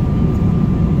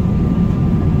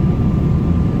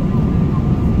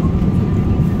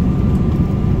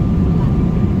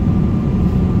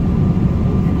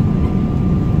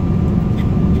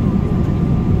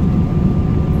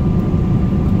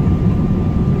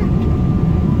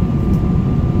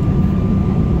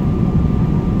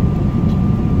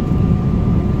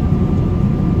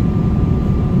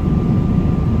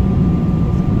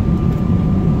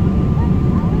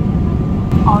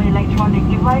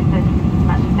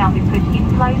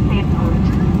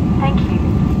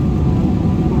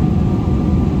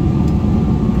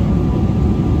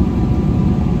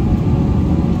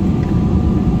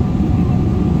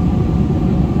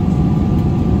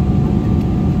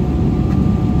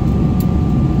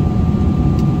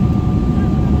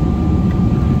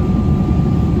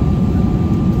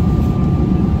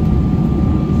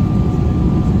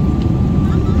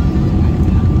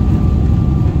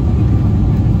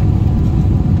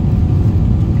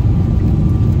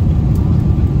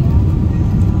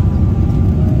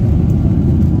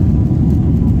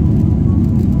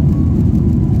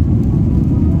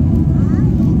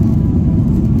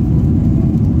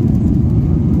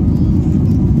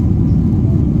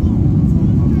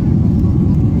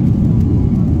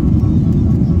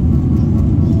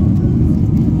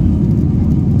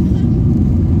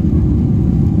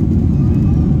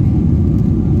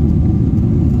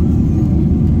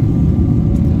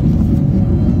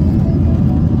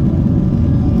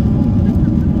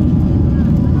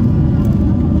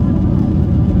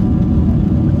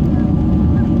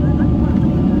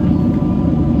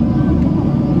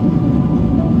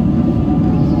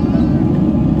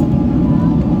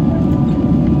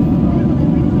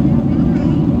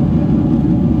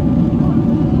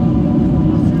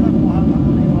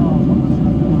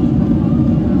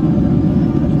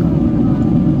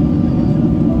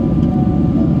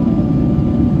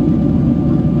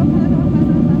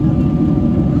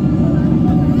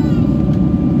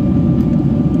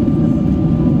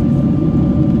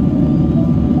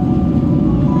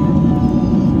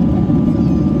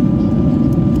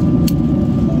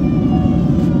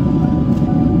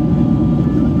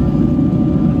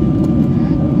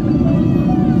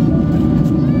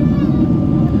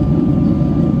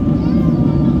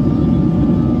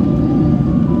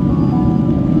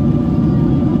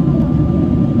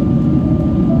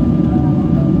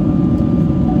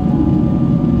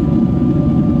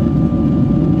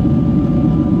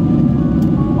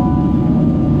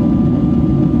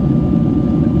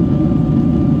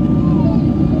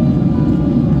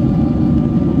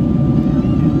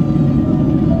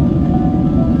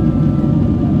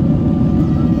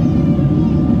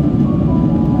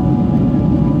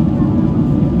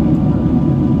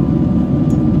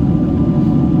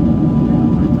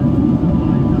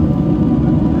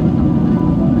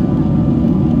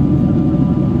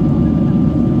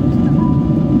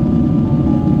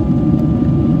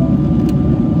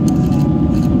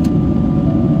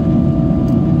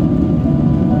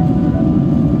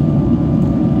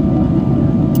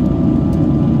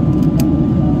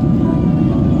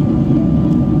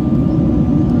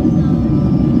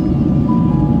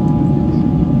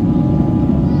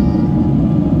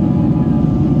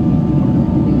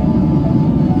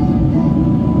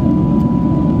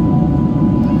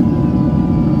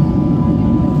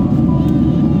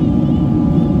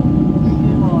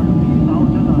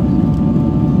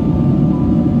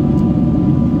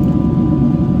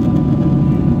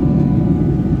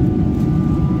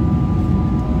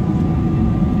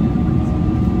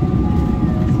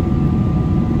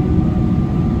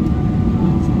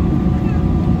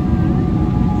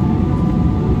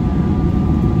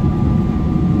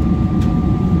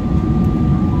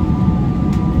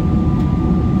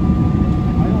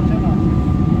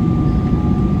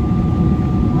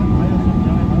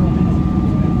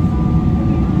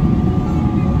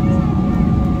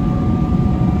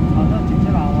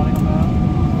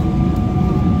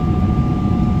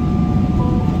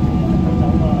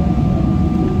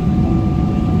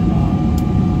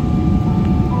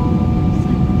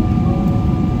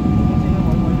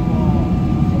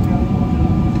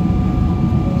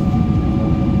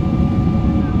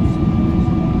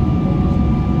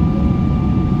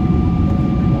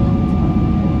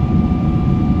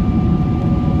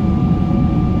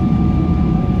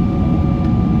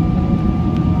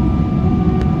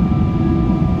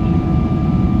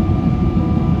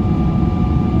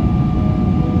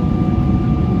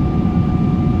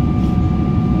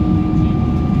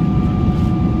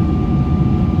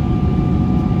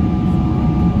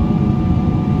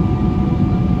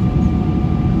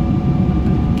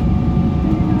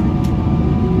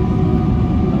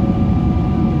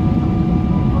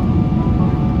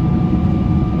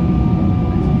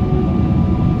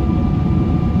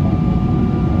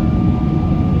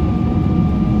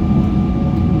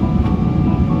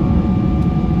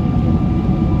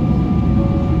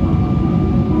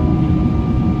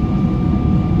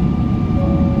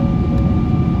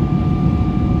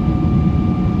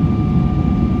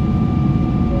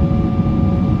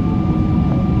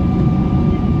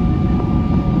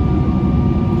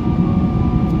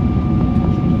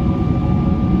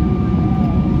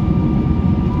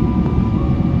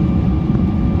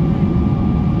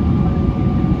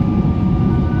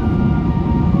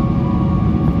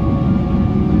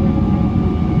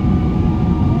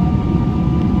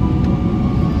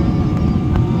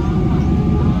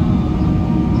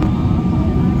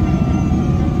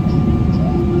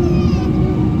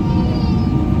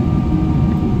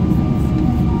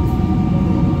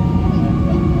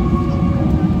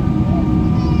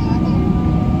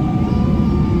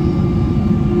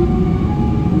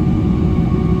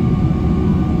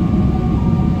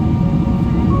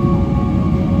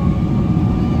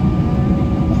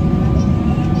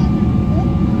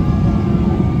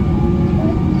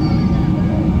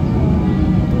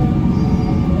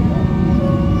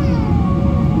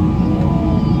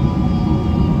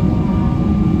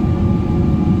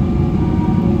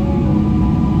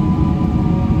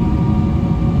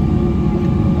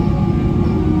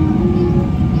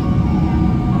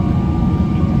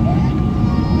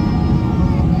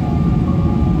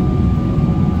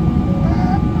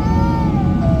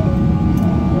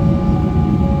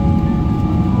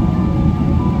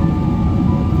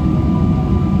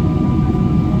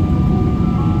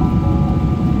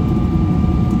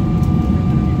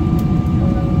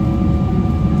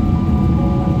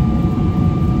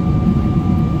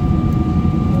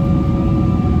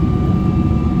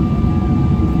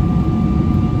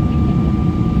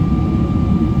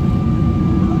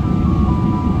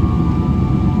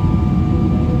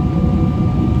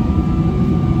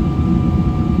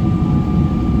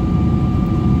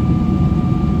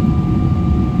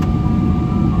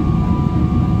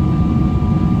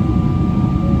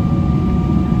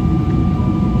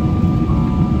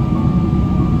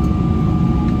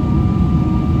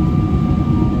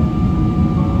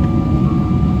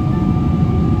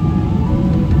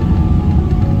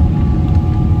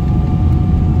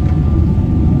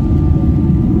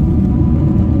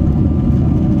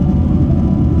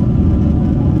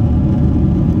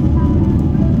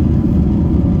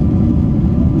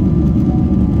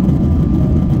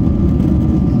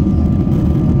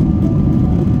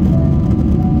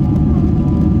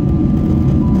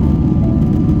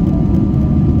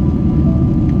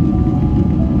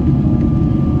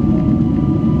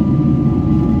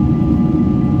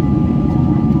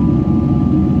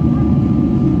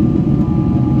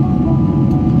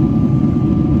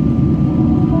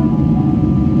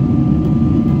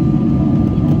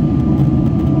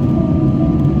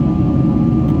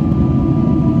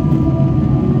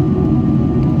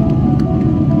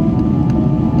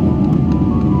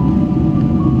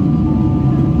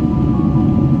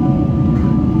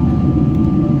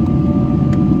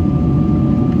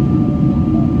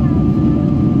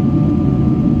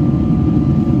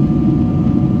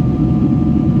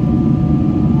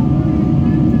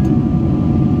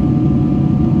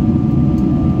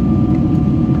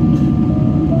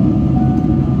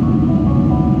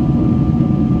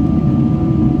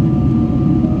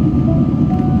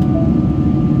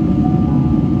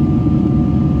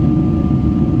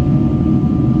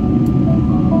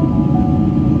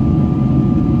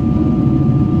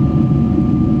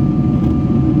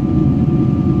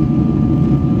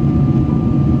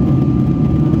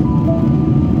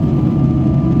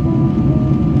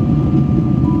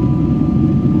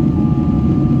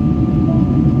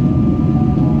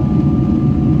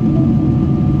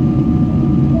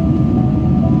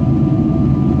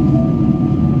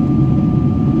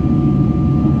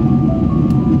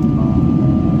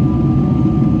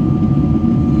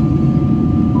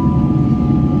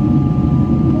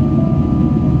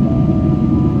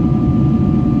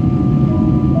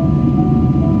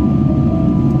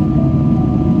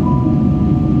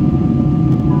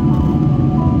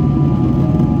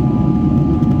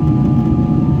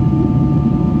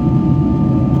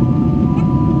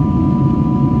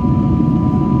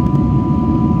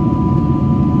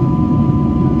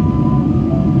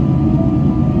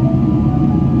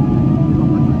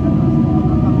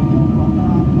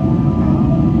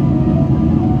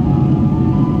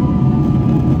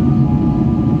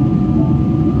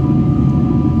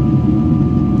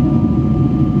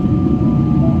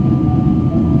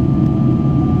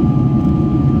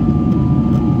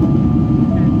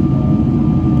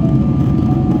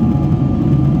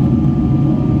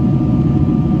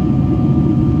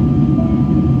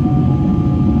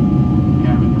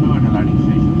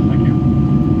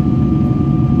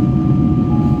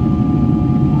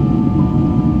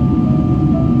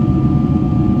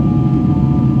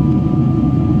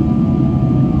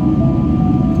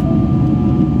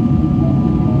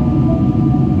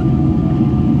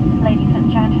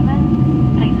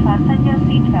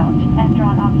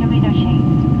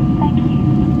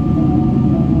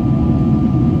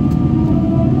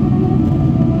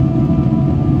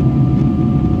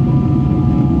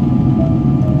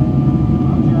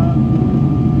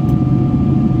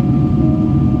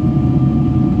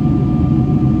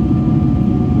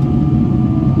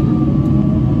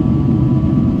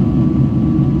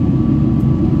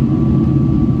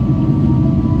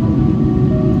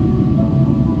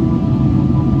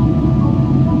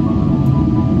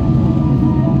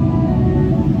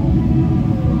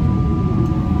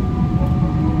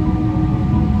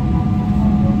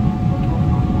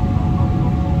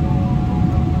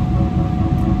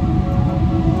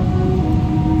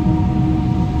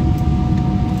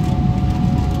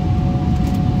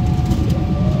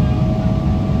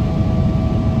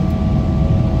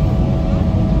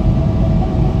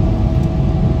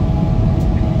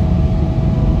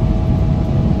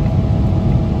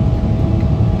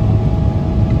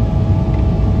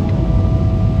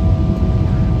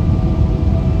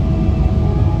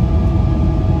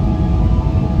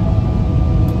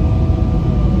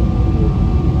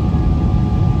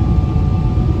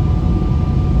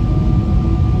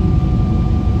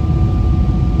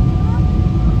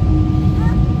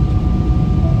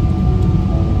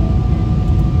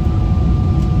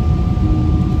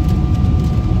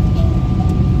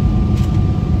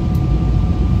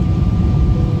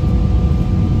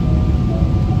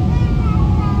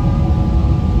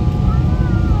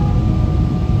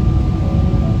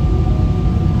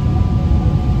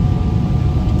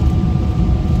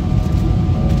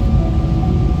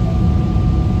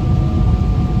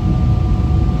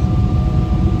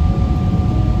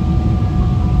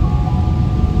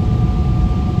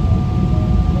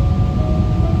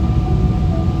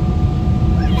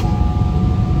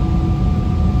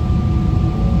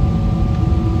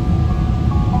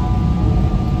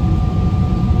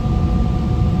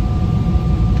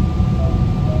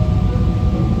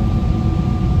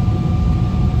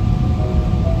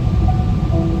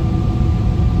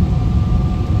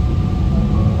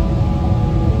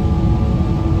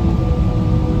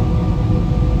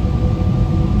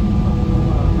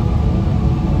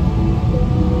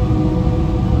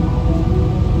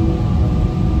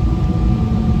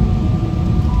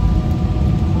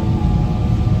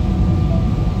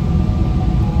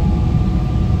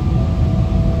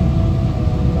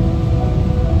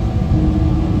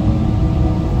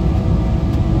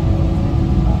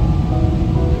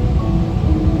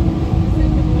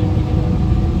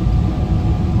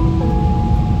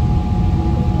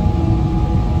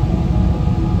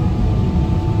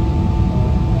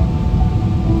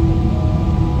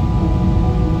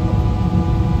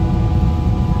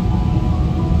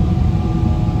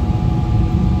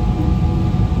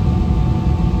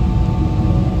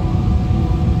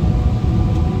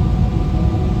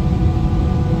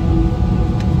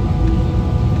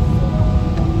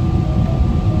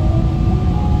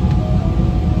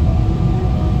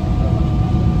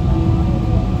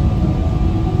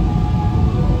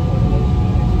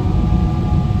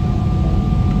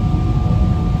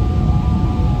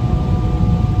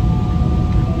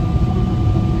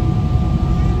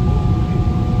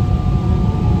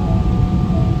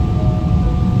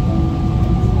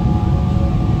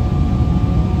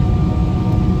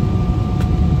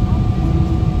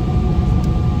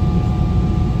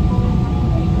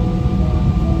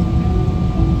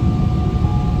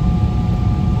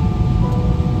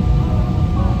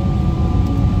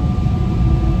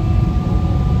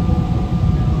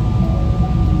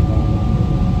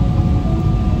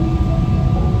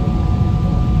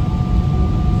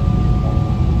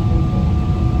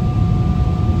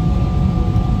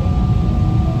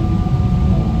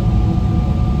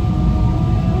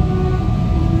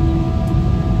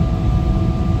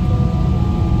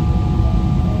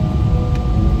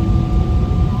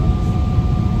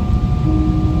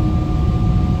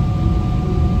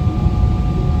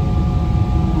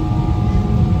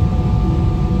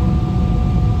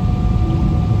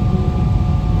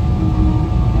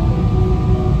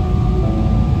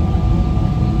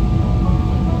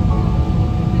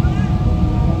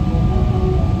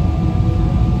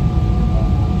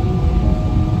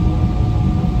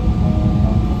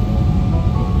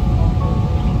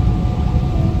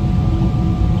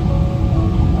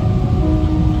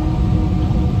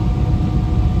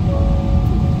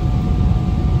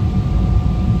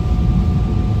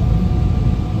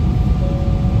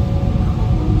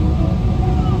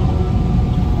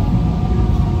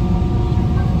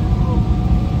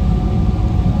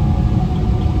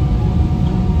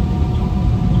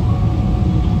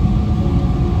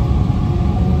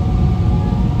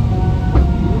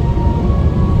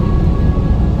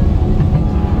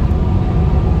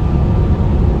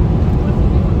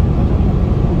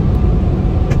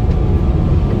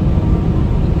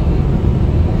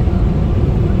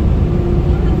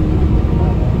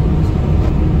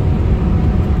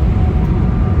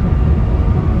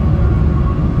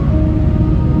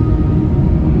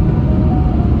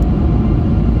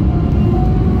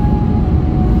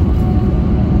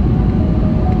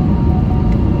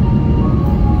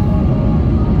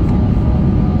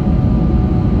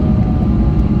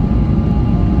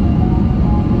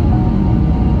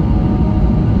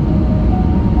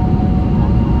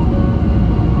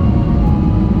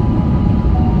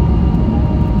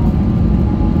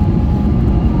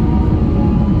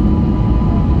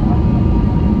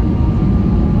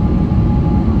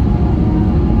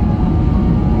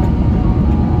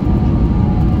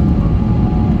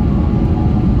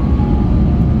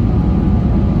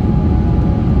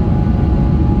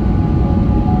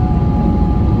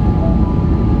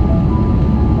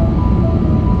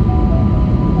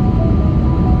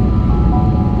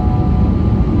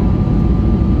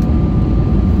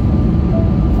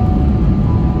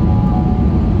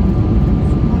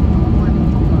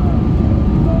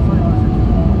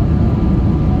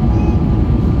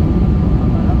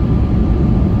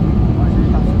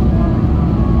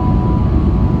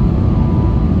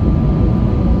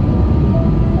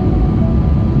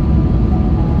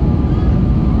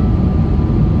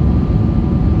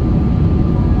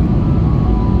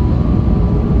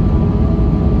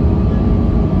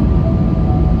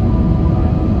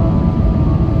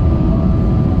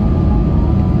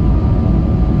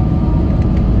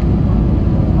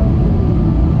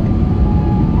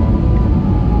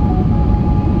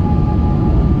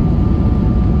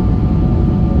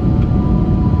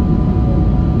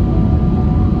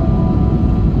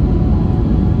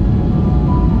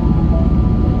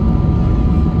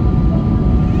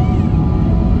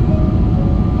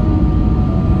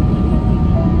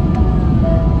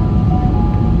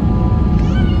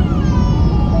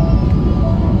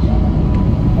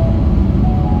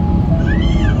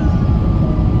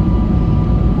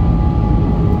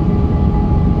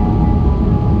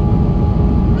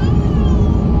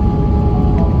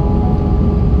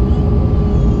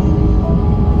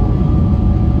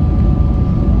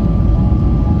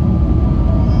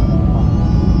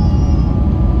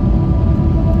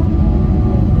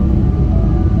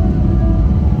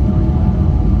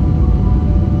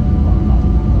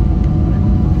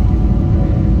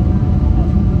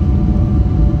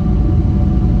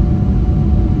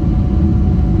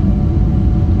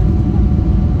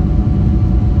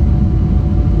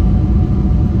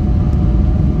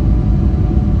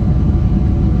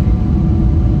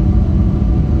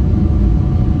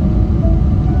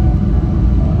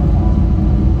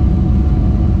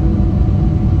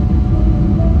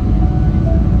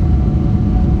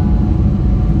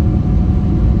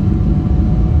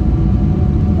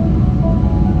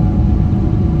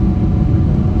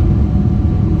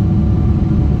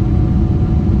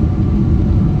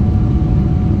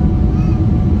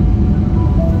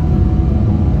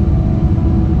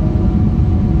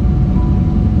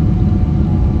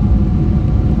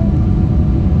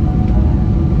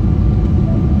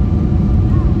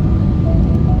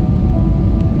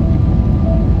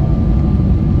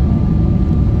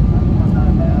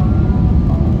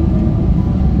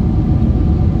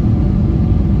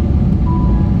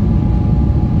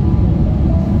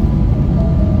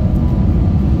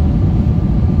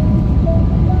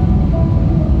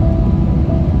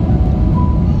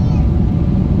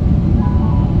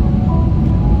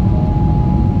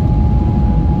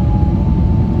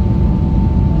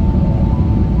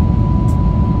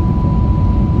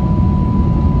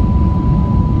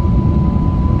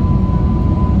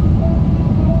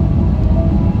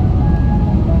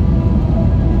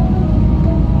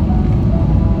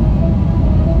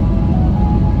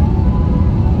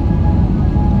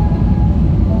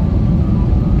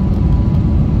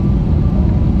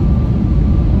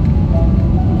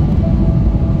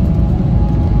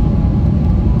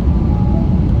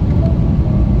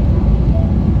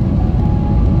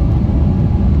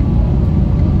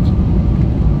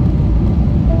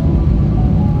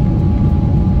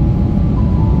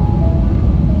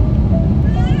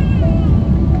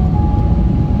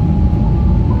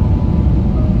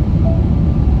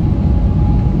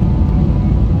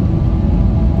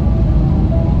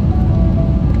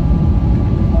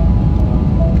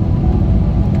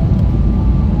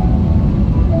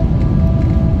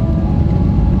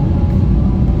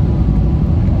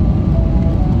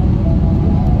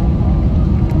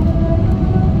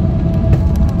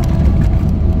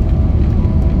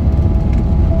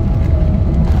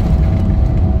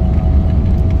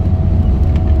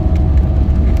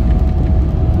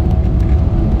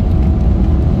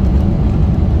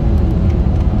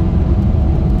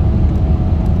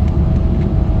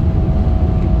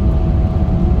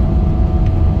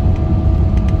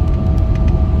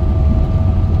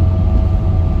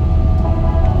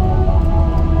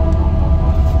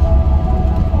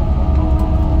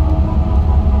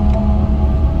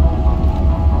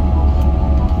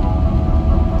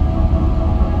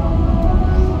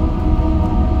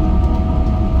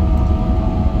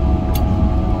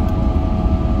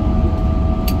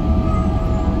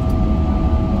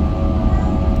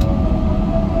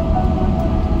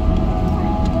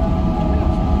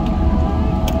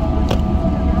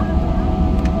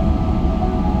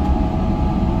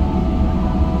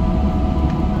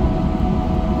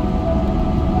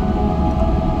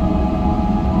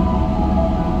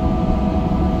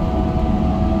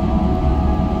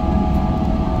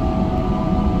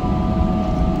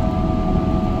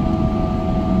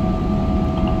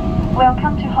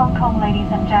 Hong Kong, ladies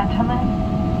and gentlemen.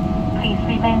 Please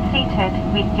remain seated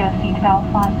with your seatbelt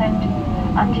fastened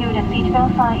until the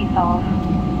seatbelt sign is off.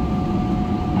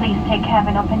 Please take care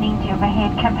when opening the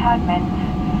overhead compartments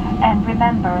and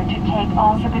remember to take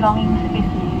all your belongings with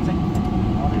you.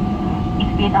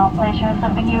 It's been our pleasure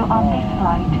serving you on this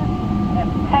flight.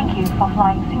 Thank you for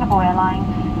flying Singapore Airlines,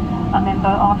 a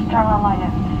member of Star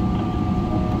Alliance.